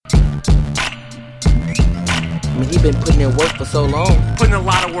mean, he been putting in work for so long. Putting a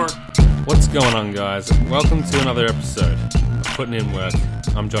lot of work. What's going on, guys? Welcome to another episode of Putting in Work.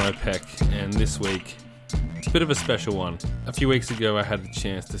 I'm John O'Peck, and this week, it's a bit of a special one. A few weeks ago, I had the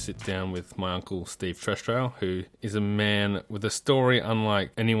chance to sit down with my uncle, Steve Trestrail, who is a man with a story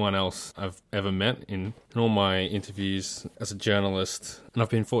unlike anyone else I've ever met in all my interviews as a journalist, and I've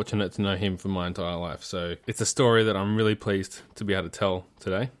been fortunate to know him for my entire life. So it's a story that I'm really pleased to be able to tell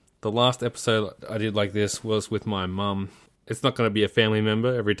today. The last episode I did like this was with my mum. It's not going to be a family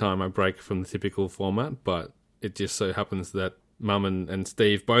member every time I break from the typical format, but it just so happens that Mum and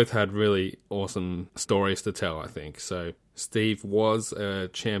Steve both had really awesome stories to tell, I think. So Steve was a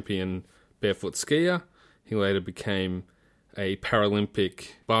champion barefoot skier. He later became a Paralympic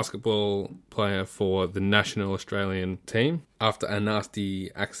basketball player for the national Australian team after a nasty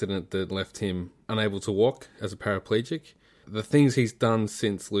accident that left him unable to walk as a paraplegic. The things he's done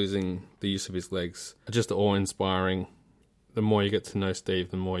since losing the use of his legs are just awe-inspiring. The more you get to know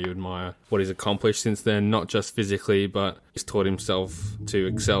Steve, the more you admire what he's accomplished since then, not just physically, but he's taught himself to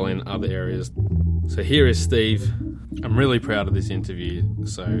excel in other areas. So here is Steve. I'm really proud of this interview,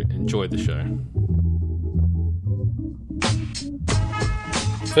 so enjoy the show.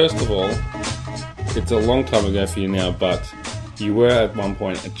 First of all, it's a long time ago for you now, but you were at one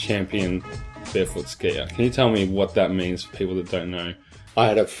point a champion barefoot skier. Can you tell me what that means for people that don't know? I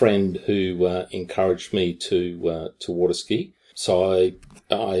had a friend who encouraged me to water ski. So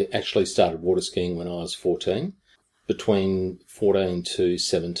I actually started water skiing when I was 14. Between 14 to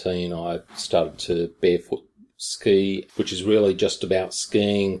 17, I started to barefoot ski, which is really just about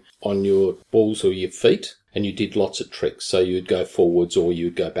skiing on your balls or your feet. And you did lots of tricks. So you'd go forwards or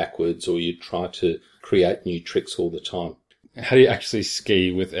you'd go backwards or you'd try to create new tricks all the time. How do you actually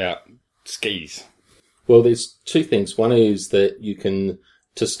ski without skis? Well, there's two things. One is that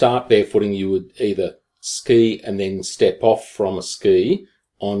to start barefooting, you would either ski and then step off from a ski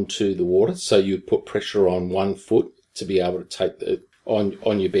onto the water. So you'd put pressure on one foot to be able to take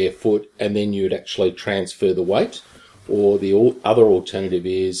on your bare foot, and then you'd actually transfer the weight. Or the other alternative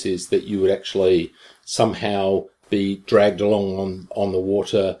is that you would actually somehow be dragged along on the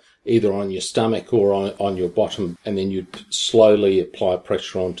water, either on your stomach or on your bottom, and then you'd slowly apply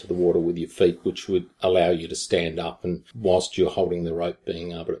pressure onto the water with your feet, which would allow you to stand up, and whilst you're holding the rope,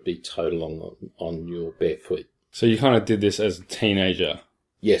 being able to be towed along on your bare feet. So you kind of did this as a teenager?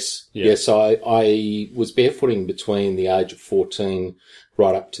 Yes. Yeah. Yes, I was barefooting between the age of 14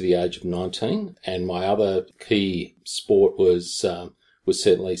 right up to the age of 19, and my other key sport was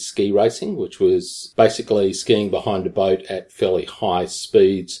certainly ski racing, which was basically skiing behind a boat at fairly high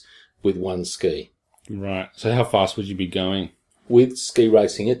speeds with one ski. Right. So how fast would you be going? With ski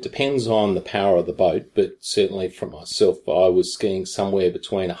racing, it depends on the power of the boat, but certainly for myself, I was skiing somewhere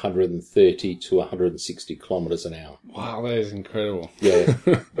between 130 to 160 kilometres an hour. Wow, that is incredible. Yeah,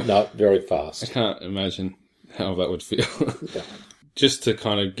 no, very I fast. can't imagine how that would feel. Yeah. Just to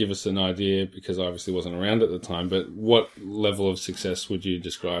kind of give us an idea, because I obviously wasn't around at the time, but what level of success would you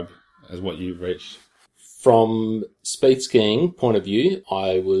describe as what you reached? From speed skiing point of view,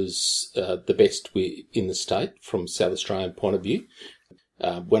 I was the best in the state from South Australian point of view.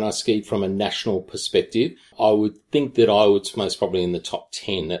 When I skied from a national perspective, I would think that I was most probably in the top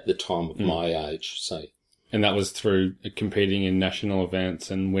 10 at the time of my age. So, And that was through competing in national events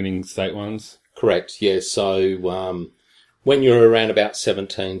and winning state ones? Correct, yeah. So when you're around about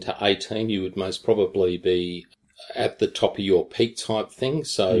 17 to 18, you would most probably be at the top of your peak type thing.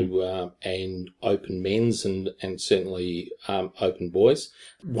 So, and open men's and certainly open boys.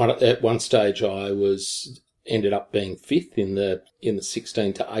 At one stage, I ended up being fifth in the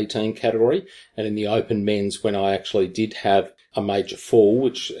 16 to 18 category, and in the open men's, when I actually did have a major fall,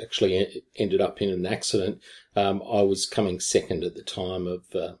 which actually ended up in an accident, I was coming second at the time of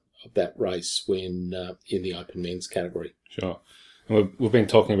that race when in the open men's category. Sure. And we've been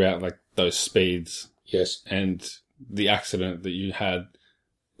talking about like those speeds. Yes. And the accident that you had.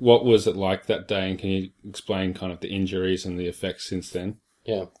 What was it like that day? And can you explain kind of the injuries and the effects since then?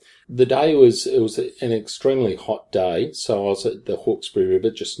 Yeah. The day was an extremely hot day. So I was at the Hawkesbury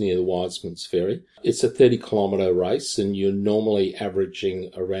River, just near the Wiseman's Ferry. It's a 30-kilometre race, and you're normally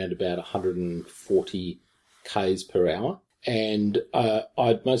averaging around about 140 k's per hour. And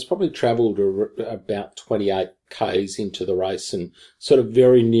I'd most probably travelled about 28 k's into the race and sort of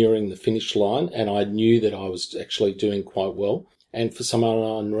very nearing the finish line, and I knew that I was actually doing quite well. And for some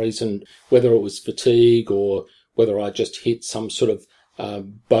unknown reason, whether it was fatigue or whether I just hit some sort of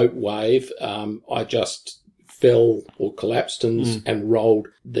boat wave, I just fell or collapsed and rolled.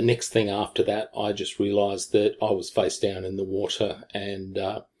 The next thing after that, I just realised that I was face down in the water, and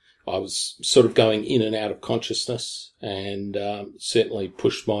I was sort of going in and out of consciousness, and certainly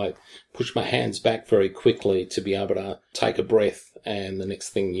pushed my hands back very quickly to be able to take a breath. And the next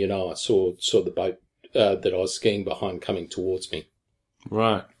thing you know, I saw the boat that I was skiing behind coming towards me.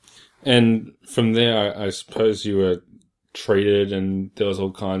 Right. And from there, I suppose you were treated, and there was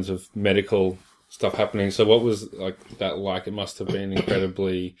all kinds of medical stuff happening. So what was that like? It must have been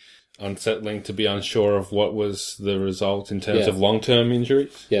incredibly unsettling to be unsure of what was the result in terms of long-term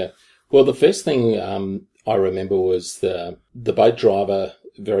injuries. Yeah. Well, the first thing I remember was the boat driver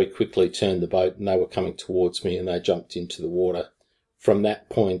very quickly turned the boat, and they were coming towards me, and they jumped into the water. From that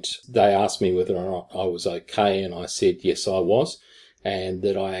point, they asked me whether or not I was okay, and I said yes, I was, and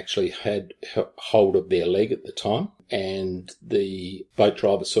that I actually had hold of their leg at the time. And the boat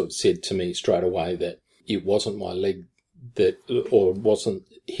driver sort of said to me straight away that it wasn't my leg or it wasn't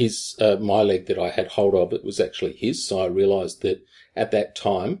my leg that I had hold of, it was actually his. So I realised that at that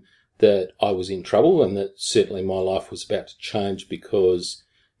time that I was in trouble, and that certainly my life was about to change, because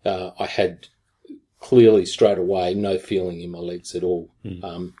I had clearly straight away no feeling in my legs at all.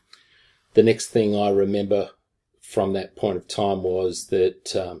 The next thing I remember from that point of time was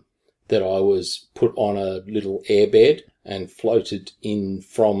that I was put on a little airbed and floated in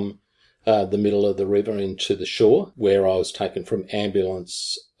from the middle of the river into the shore, where I was taken from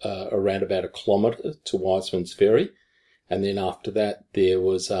ambulance around about 1 kilometre to Wiseman's Ferry. And then after that, there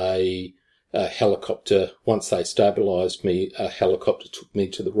was a helicopter. Once they stabilised me, a helicopter took me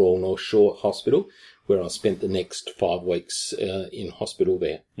to the Royal North Shore Hospital, where I spent the next 5 weeks in hospital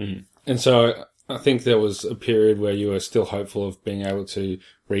there. Mm. And so I think there was a period where you were still hopeful of being able to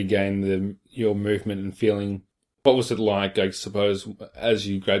regain your movement and feeling. What was it like, I suppose, as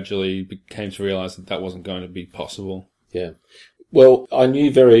you gradually came to realise that wasn't going to be possible? Yeah. Well, I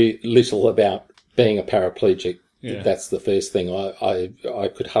knew very little about being a paraplegic. Yeah. That's the first thing. I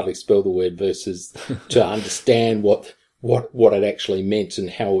could hardly spell the word versus to understand what it actually meant and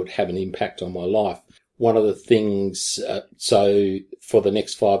how it would have an impact on my life. One of the things, so for the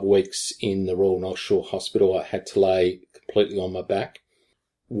next 5 weeks in the Royal North Shore Hospital, I had to lay completely on my back.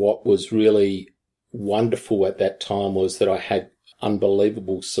 What was really wonderful at that time was that I had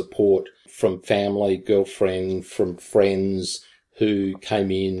unbelievable support from family, girlfriend, from friends who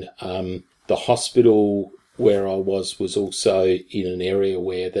came in. The hospital where I was also in an area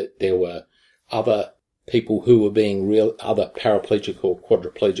where that there were other people who were other paraplegic or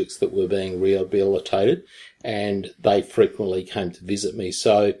quadriplegics that were being rehabilitated, and they frequently came to visit me.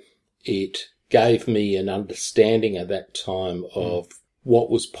 So it gave me an understanding at that time of what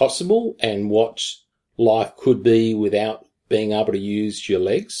was possible and what life could be without being able to use your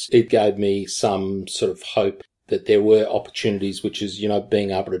legs. It gave me some sort of hope that there were opportunities, which is,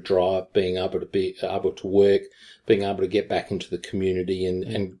 being able to drive, being able to work, being able to get back into the community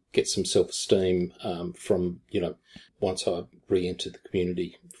and get some self-esteem from, once I re-entered the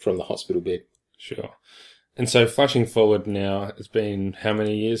community from the hospital bed. Sure. And so flashing forward now, it's been how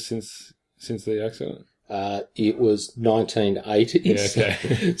many years since the accident? It was 1980. Yeah,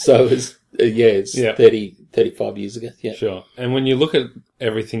 okay. So it was, it's 35 years ago. Yeah. Sure. And when you look at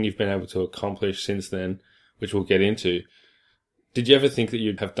everything you've been able to accomplish since then, which we'll get into, did you ever think that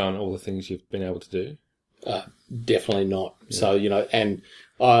you'd have done all the things you've been able to do? Definitely not. Yeah. So, and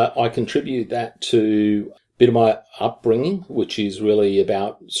I contribute that to a bit of my upbringing, which is really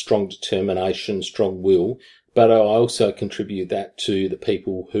about strong determination, strong will. But I also contribute that to the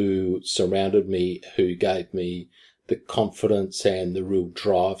people who surrounded me, who gave me the confidence and the real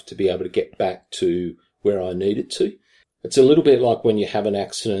drive to be able to get back to where I needed to. It's a little bit like when you have an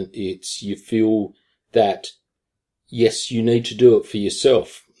accident, you feel that, yes, you need to do it for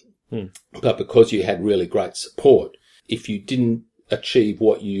yourself, but because you had really great support, if you didn't achieve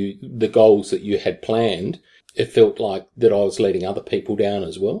the goals that you had planned, it felt like that I was letting other people down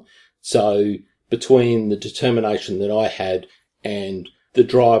as well. So between the determination that I had and the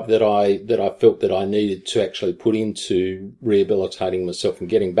drive that I felt that I needed to actually put into rehabilitating myself and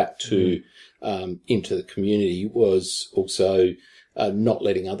getting back to into the community, was also not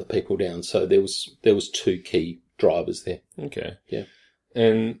letting other people down. So there was two key drivers there. Okay. Yeah.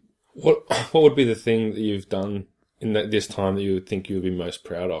 And what would be the thing that you've done in this time that you would think you would be most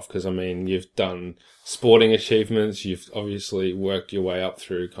proud of? Because, you've done sporting achievements, you've obviously worked your way up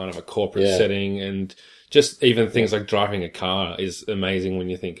through kind of a corporate setting, and just even things like driving a car is amazing when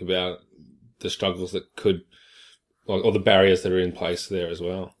you think about the struggles that or the barriers that are in place there as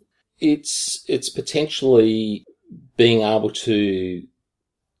well. It's potentially being able to,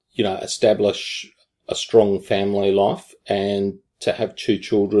 establish a strong family life and to have 2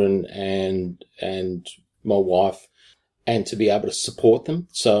 children and my wife. and to be able to support them.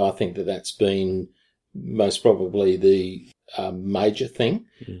 So I think that that's been most probably the major thing.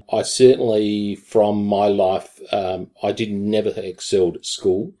 I certainly, from my life, I never excelled at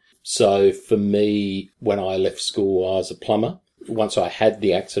school. So for me, when I left school, I was a plumber. Once I had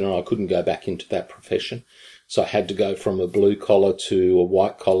the accident, I couldn't go back into that profession. So I had to go from a blue collar to a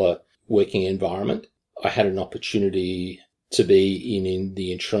white collar working environment. I had an opportunity to be in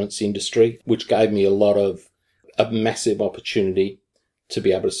the insurance industry, which gave me a massive opportunity to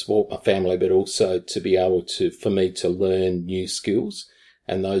be able to support my family, but also to be able for me to learn new skills.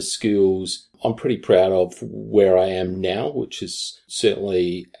 And those skills, I'm pretty proud of where I am now, which is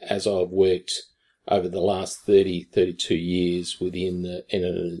certainly as I've worked over the last 32 years in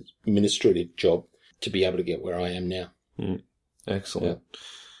an administrative job to be able to get where I am now. Excellent.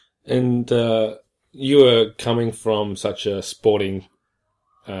 Yeah. And you were coming from such a sporting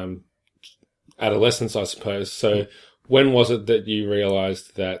adolescence, I suppose. So when was it that you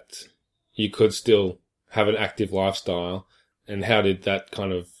realised that you could still have an active lifestyle, and how did that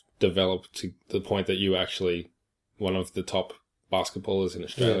kind of develop to the point that you were actually one of the top basketballers in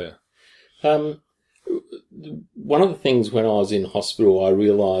Australia? Yeah. One of the things when I was in hospital, I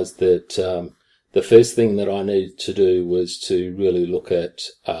realised that the first thing that I needed to do was to really look at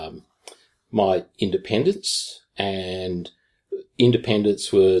my independence, and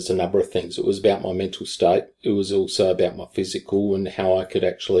independence was a number of things. It was about my mental state. It was also about my physical and how I could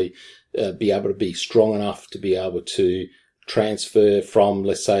actually be able to be strong enough to be able to transfer from,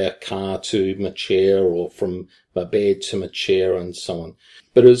 let's say, a car to my chair, or from my bed to my chair, and so on.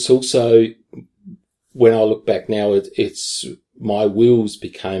 But it's also, when I look back now, it's my wheels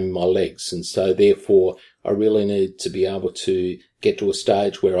became my legs. And so therefore I really needed to be able to get to a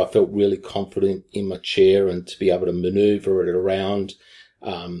stage where I felt really confident in my chair and to be able to maneuver it around,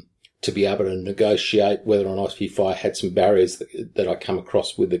 to be able to negotiate whether or not, if I had some barriers that I come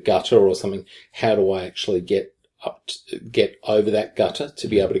across with the gutter or something, how do I actually get over that gutter to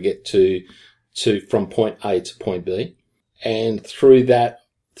be able to get to from point A to point B. And through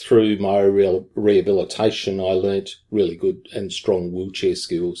my rehabilitation, I learnt really good and strong wheelchair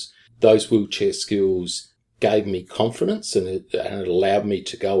skills. Those wheelchair skills gave me confidence, and it allowed me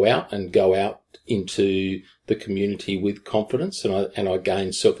to go out into the community with confidence, and I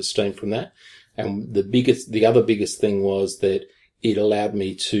gained self-esteem from that. And the other biggest thing was that it allowed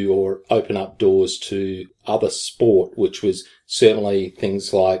me to open up doors to other sport, which was certainly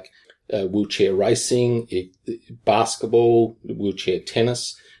things like wheelchair racing, basketball, wheelchair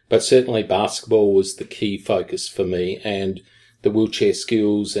tennis, but certainly basketball was the key focus for me, and the wheelchair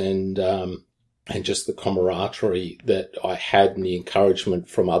skills and just the camaraderie that I had and the encouragement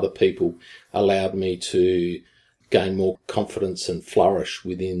from other people allowed me to gain more confidence and flourish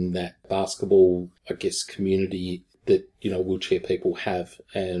within that basketball, I guess, community that, wheelchair people have.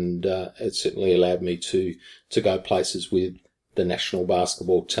 And it certainly allowed me to go places with the national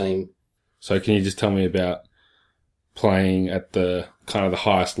basketball team. So can you just tell me about playing at the kind of the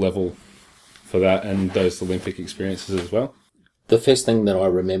highest level for that and those Olympic experiences as well? The first thing that I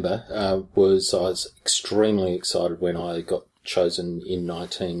remember was I was extremely excited when I got chosen in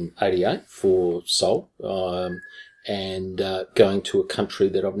 1988 for Seoul, and going to a country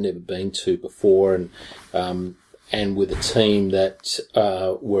that I've never been to before, and with a team that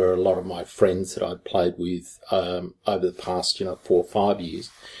were a lot of my friends that I'd played with over the past 4 or 5 years.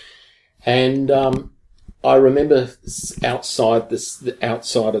 And I remember outside of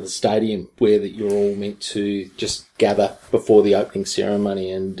the stadium where that you're all meant to just gather before the opening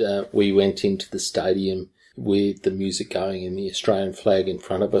ceremony, and we went into the stadium with the music going and the Australian flag in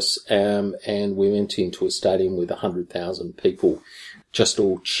front of us, and we went into a stadium with 100,000 people just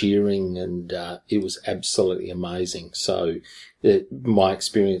all cheering, and it was absolutely amazing. So my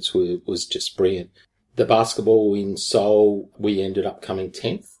experience was just brilliant. The basketball in Seoul, we ended up coming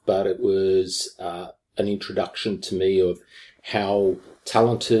 10th, but it was an introduction to me of how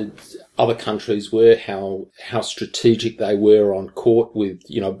talented other countries were, how strategic they were on court with,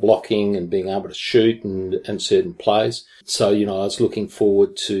 blocking and being able to shoot and certain plays. So, I was looking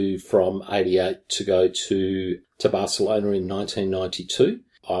forward to, from 88 to go to Barcelona in 1992.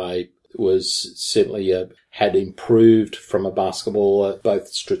 I was certainly had improved from a basketballer, both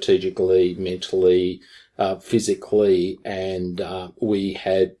strategically, mentally, physically, and we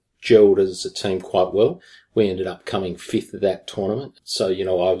had gelled as a team quite well. We ended up coming 5th of that tournament. So,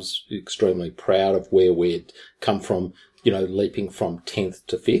 I was extremely proud of where we'd come from, leaping from 10th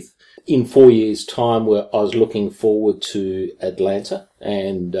to 5th. In 4 years' time, I was looking forward to Atlanta.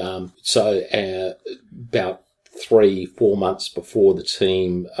 And so about 3-4 months before the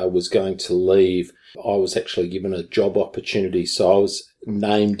team was going to leave, I was actually given a job opportunity. So I was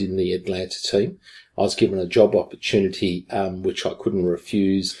named in the Atlanta team. I was given a job opportunity, which I couldn't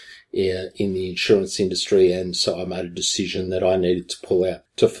refuse in the insurance industry. And so I made a decision that I needed to pull out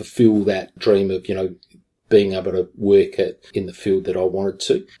to fulfill that dream of, being able to work in the field that I wanted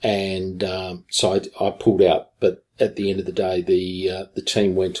to. And so I pulled out. But at the end of the day, the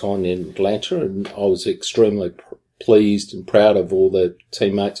team went on in Atlanta, and I was extremely pleased and proud of all the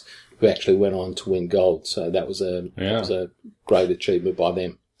teammates who actually went on to win gold. So that was a great achievement by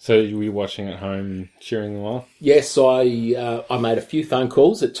them. So were you watching at home, cheering them on? Yes, I made a few phone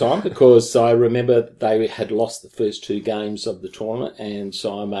calls at time because I remember they had lost the first 2 games of the tournament, and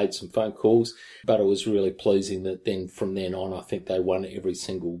so I made some phone calls. But it was really pleasing that then from then on, I think they won every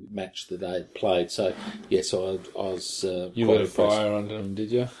single match that they had played. So yes, I was. You lit a fire under them,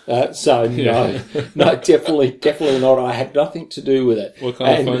 did you? No, definitely not. I had nothing to do with it. What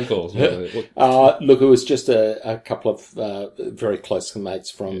kind of phone calls were they? Look, it was just a couple of very close mates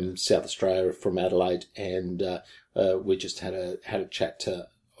from South Australia, from Adelaide, and we just had a chat.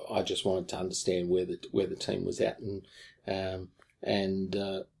 I just wanted to understand where the team was at,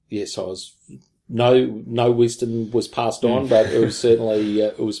 and yes, I was. No wisdom was passed on, but it was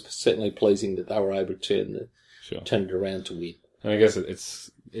certainly pleasing that they were able to turn it around to win. And I guess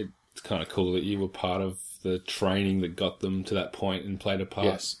it's kind of cool that you were part of the training that got them to that point and played a part.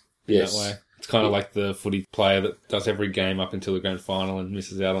 Yes. That way. It's kind of like the footy player that does every game up until the grand final and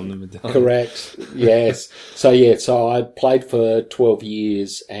misses out on the medallion. Correct. Yes. So I played for 12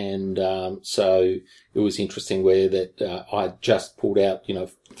 years, and so it was interesting where that I just pulled out,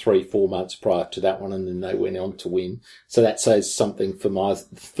 3-4 months prior to that one, and then they went on to win. So that says something for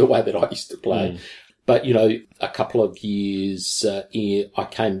the way that I used to play. But, a couple of years I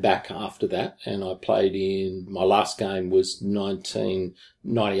came back after that, and I played my last game was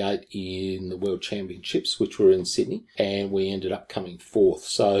 1998 in the World Championships, which were in Sydney, and we ended up coming 4th.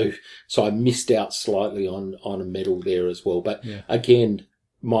 So I missed out slightly on a medal there as well. But again,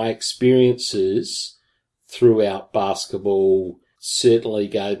 my experiences throughout basketball certainly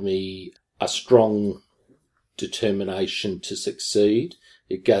gave me a strong determination to succeed.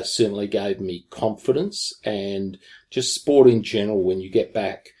 It certainly gave me confidence, and just sport in general, when you get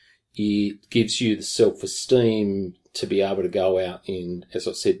back, it gives you the self-esteem to be able to go out in, as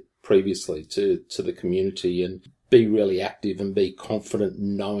I said previously, to the community and be really active and be confident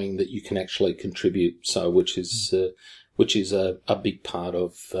knowing that you can actually contribute. So, which is a big part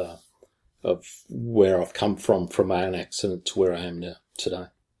of where I've come from my own accident to where I am now today.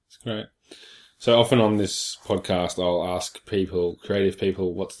 That's great. So often on this podcast, I'll ask people, creative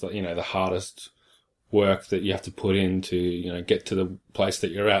people, what's the hardest work that you have to put in to, get to the place that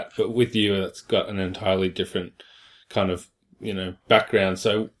you're at. But with you, it's got an entirely different kind of, background.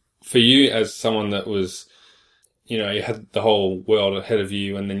 So for you as someone that was, you had the whole world ahead of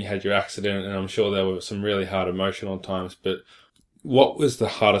you, and then you had your accident, and I'm sure there were some really hard emotional times, but what was the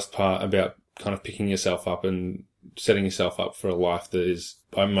hardest part about kind of picking yourself up and setting yourself up for a life that is,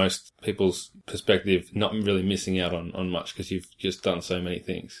 by most people's perspective, not really missing out on much because you've just done so many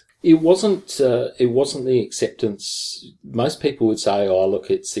things? It wasn't the acceptance. Most people would say, look,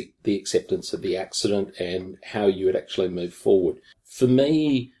 it's the acceptance of the accident and how you would actually move forward. For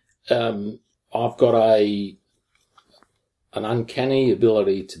me, I've got an uncanny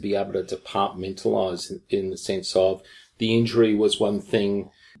ability to be able to departmentalise in the sense of the injury was one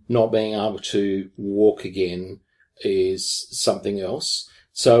thing, not being able to walk again is something else.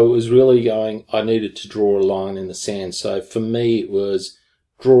 So it was really I needed to draw a line in the sand. So for me, it was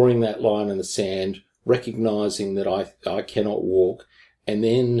drawing that line in the sand, recognising that I cannot walk. And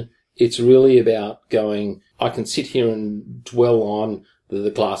then it's really about going, I can sit here and dwell on the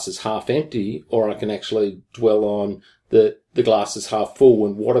glass is half empty, or I can actually dwell on the glass is half full,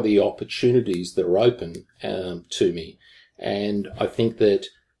 and what are the opportunities that are open to me. And I think that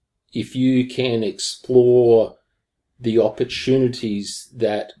if you can explore the opportunities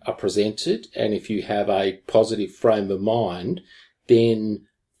that are presented, and if you have a positive frame of mind, then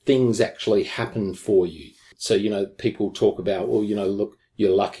things actually happen for you. So, people talk about, look,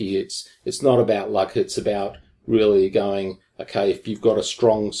 you're lucky. It's not about luck. It's about really going, okay, if you've got a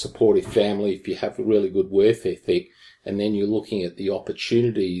strong, supportive family, if you have a really good work ethic, and then you're looking at the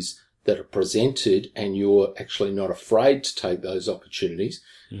opportunities that are presented and you're actually not afraid to take those opportunities.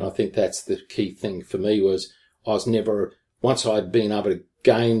 And I think that's the key thing for me was I was never, once I'd been able to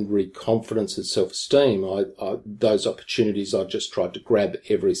gain confidence and self-esteem, those opportunities I just tried to grab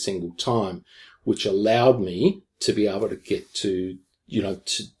every single time, which allowed me to be able to get to,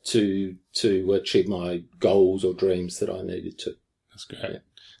 to achieve my goals or dreams that I needed to. That's great. Yeah.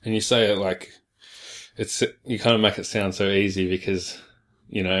 And you say it like you kind of make it sound so easy because,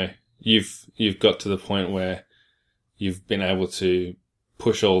 you know, you've got to the point where you've been able to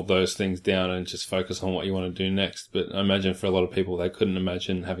push all those things down and just focus on what you want to do next. But I imagine for a lot of people, they couldn't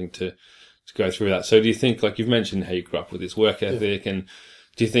imagine having to go through that. So do you think, like you've mentioned how you grew up with this work ethic, and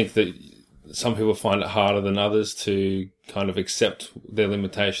do you think that some people find it harder than others to kind of accept their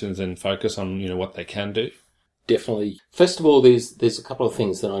limitations and focus on, you know, what they can do? Definitely. First of all, there's a couple of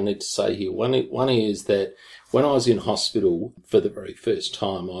things that I need to say here. One is that when I was in hospital for the very first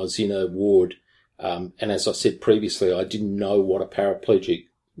time, I was in a ward, and as I said previously, I didn't know what a paraplegic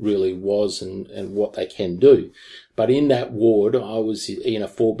really was and what they can do. But in that ward, I was in a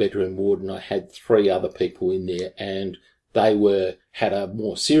 4-bedroom ward, and I had 3 other people in there, and they had a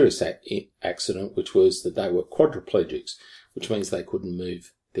more serious accident, which was that they were quadriplegics, which means they couldn't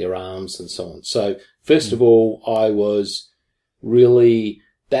move their arms and so on. So first of all, I was really,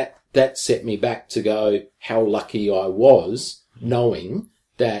 that set me back to go how lucky I was knowing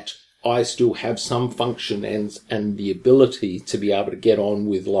that I still have some function and the ability to be able to get on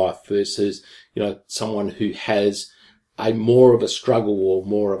with life versus, you know, someone who has a more of a struggle or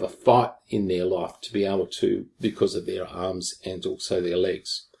more of a fight in their life to be able to, because of their arms and also their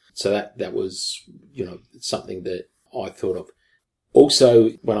legs. So that was, you know, something that I thought of.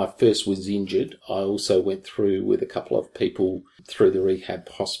 Also, when I first was injured, I also went through with a couple of people through the rehab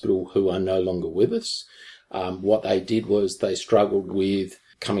hospital who are no longer with us. What they did was they struggled with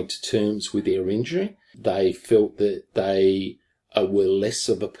coming to terms with their injury. They felt that they were less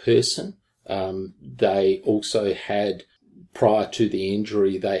of a person. They also had, prior to the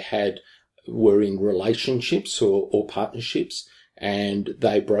injury, were in relationships or partnerships, and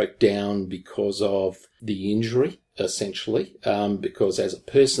they broke down because of the injury, essentially, because as a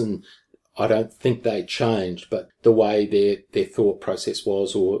person, I don't think they changed, but the way their thought process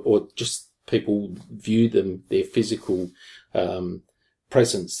was, or just people view them, their physical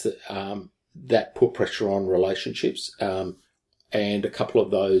presence, that put pressure on relationships, and a couple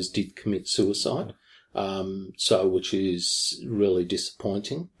of those did commit suicide, which is really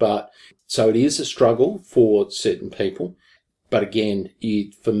disappointing. But so it is a struggle for certain people. But again,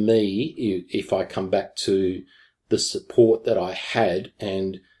 for me, if I come back to the support that I had,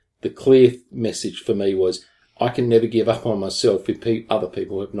 and the clear message for me was, I can never give up on myself if other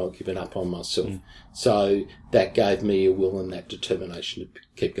people have not given up on myself. So that gave me a will and that determination to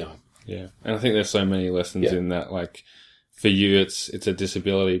keep going. Yeah. And I think there's so many lessons in that. Like, for you, it's a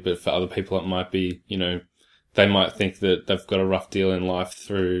disability, but for other people, it might be, you know, they might think that they've got a rough deal in life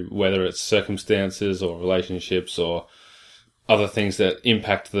through whether it's circumstances or relationships or other things that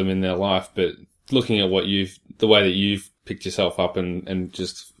impact them in their life. But looking at the way that you've picked yourself up and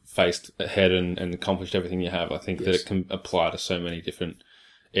just faced ahead and accomplished everything you have, I think that it can apply to so many different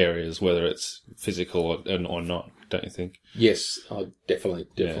areas, whether it's physical or not, don't you think? Yes, definitely.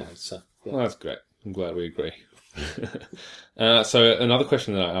 Yeah. So, Well, that's great. I'm glad we agree. So another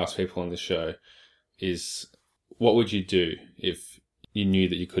question that I ask people on this show is, what would you do if you knew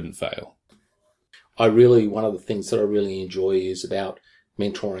that you couldn't fail? One of the things that I really enjoy is about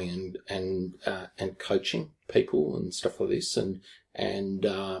mentoring and coaching people and stuff like this, and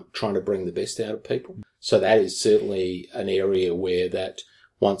trying to bring the best out of people. So that is certainly an area where that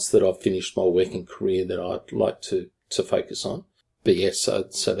once that I've finished my working career that I'd like to focus on. But yes, so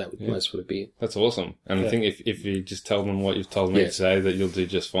that would most would be it. That's awesome. And I think if you just tell them what you've told me today, that you'll do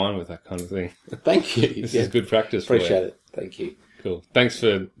just fine with that kind of thing. Thank you. This is good practice for you. Appreciate it. Thank you. Cool. Thanks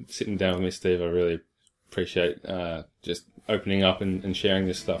for sitting down with me, Steve. I really appreciate just opening up and sharing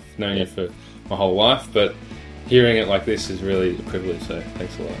this stuff. Known you for my whole life, but hearing it like this is really a privilege, so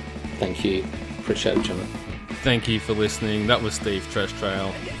thanks a lot. Thank you. Appreciate it, John. Thank you for listening. That was Steve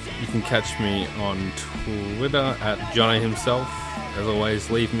Trestrail. You can catch me on Twitter at Johnny himself. As always,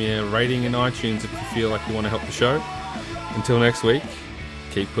 leave me a rating in iTunes if you feel like you want to help the show. Until next week,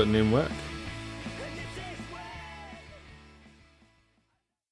 keep putting in work.